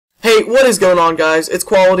Hey, what is going on, guys? It's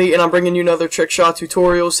Quality, and I'm bringing you another Trickshot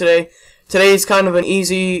tutorials today. Today's kind of an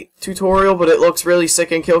easy tutorial, but it looks really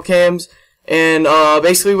sick in kill cams. And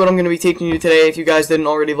basically what I'm going to be teaching you today, if you guys didn't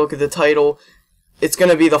already look at the title, it's going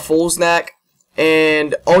to be the full NAC.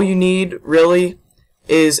 And all you need, really,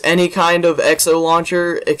 is any kind of exo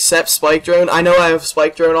launcher except Spike Drone. I know I have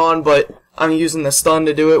Spike Drone on, but I'm using the stun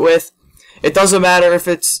to do it with. It doesn't matter if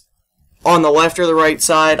it's on the left or the right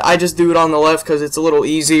side. I just do it on the left because it's a little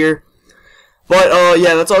easier. But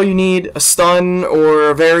yeah, that's all you need: a stun or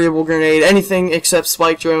a variable grenade, anything except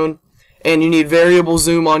Spike Drone. And you need variable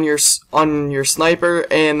zoom on your sniper,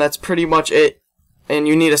 and that's pretty much it. And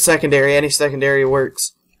you need a secondary. Any secondary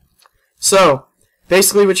works. So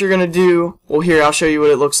basically what you're gonna do, well, here, I'll show you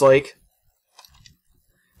what it looks like.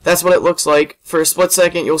 That's what it looks like. For a split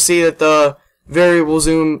second, you'll see that the variable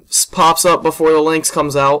zoom pops up before the lynx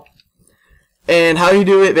comes out. And how you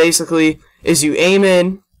do it basically is you aim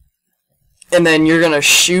in, and then you're gonna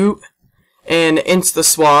shoot and insta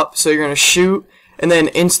swap. So you're gonna shoot and then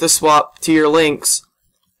insta swap to your lynx,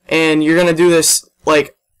 and you're gonna do this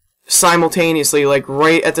like simultaneously, like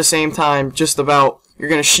right at the same time, just about. You're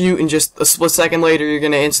gonna shoot, and just a split second later you're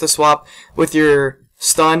gonna insta swap with your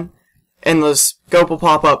stun, and the scope will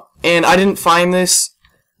pop up. And I didn't find this.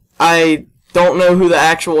 I don't know who the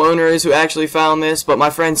actual owner is who actually found this, but my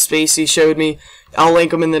friend Spaceyy showed me. I'll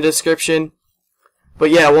link him in the description. But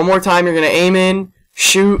yeah, one more time, you're going to aim in,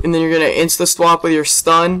 shoot, and then you're going to insta swap with your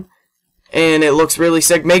stun, and it looks really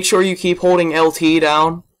sick. Make sure you keep holding LT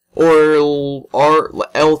down, or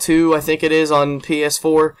L2 I think it is on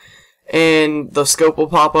PS4, and the scope will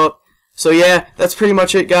pop up. So yeah, that's pretty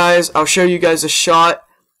much it, guys. I'll show you guys a shot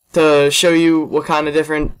to show you what kind of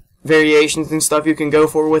different variations and stuff you can go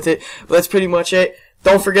for with it. But that's pretty much it.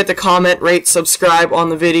 Don't forget to comment, rate, subscribe on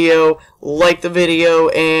the video, like the video,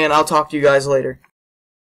 and I'll talk to you guys later.